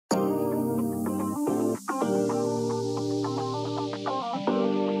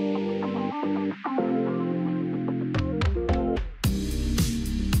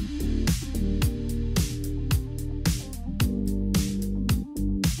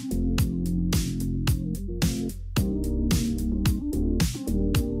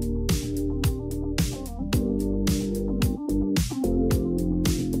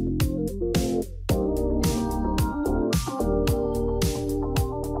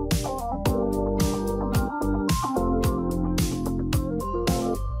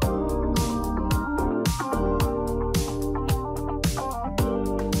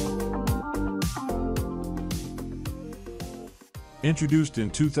Introduced in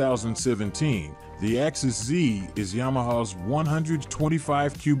 2017, the Axis Z is Yamaha's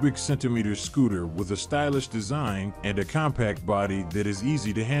 125 cubic centimeter scooter with a stylish design and a compact body that is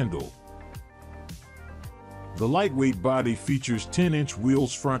easy to handle. The lightweight body features 10-inch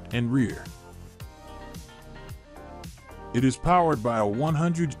wheels front and rear. It is powered by a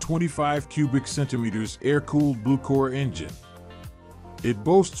 125 cubic centimeters air-cooled Blue-Core engine. It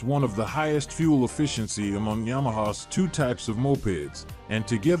boasts one of the highest fuel efficiency among Yamaha's two types of mopeds, and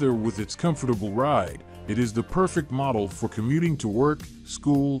together with its comfortable ride, it is the perfect model for commuting to work,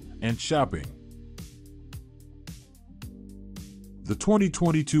 school, and shopping. The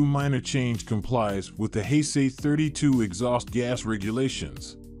 2022 minor change complies with the Heisei 32 exhaust gas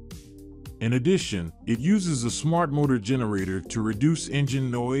regulations. In addition, it uses a smart motor generator to reduce engine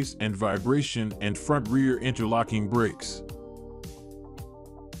noise and vibration and front-rear interlocking brakes.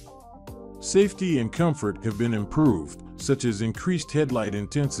 Safety and comfort have been improved, such as increased headlight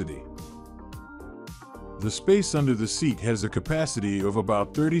intensity. The space under the seat has a capacity of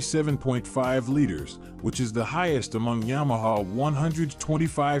about 37.5 liters, which is the highest among Yamaha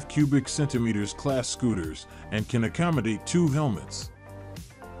 125 cubic centimeters class scooters and can accommodate 2 helmets.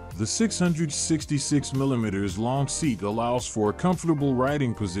 The 666 mm long seat allows for a comfortable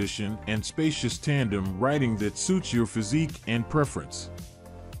riding position and spacious tandem riding that suits your physique and preference.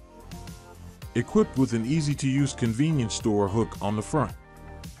 Equipped with an easy-to-use convenience store hook on the front.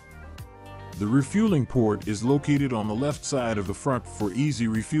 The refueling port is located on the left side of the front for easy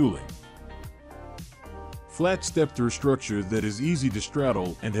refueling. Flat step-through structure that is easy to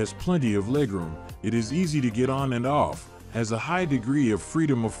straddle and has plenty of legroom, it is easy to get on and off, has a high degree of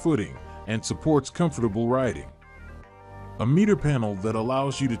freedom of footing, and supports comfortable riding. A meter panel that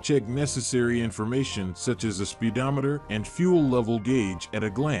allows you to check necessary information such as a speedometer and fuel level gauge at a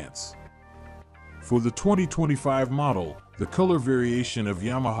glance. For the 2025 model, the color variation of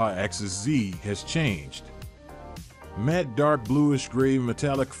Yamaha Axis Z has changed. Matte dark bluish gray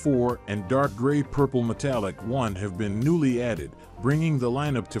metallic 4 and dark gray purple metallic 1 have been newly added, bringing the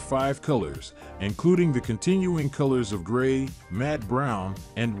lineup to 5 colors, including the continuing colors of gray, matte brown,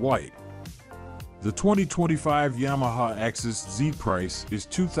 and white. The 2025 Yamaha Axis Z price is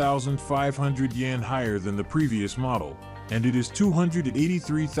 2,500 yen higher than the previous model, and it is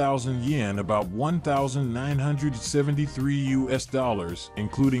 283,000 yen, about $1,973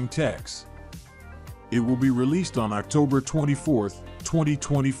 including tax. It will be released on October 24,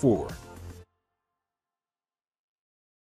 2024.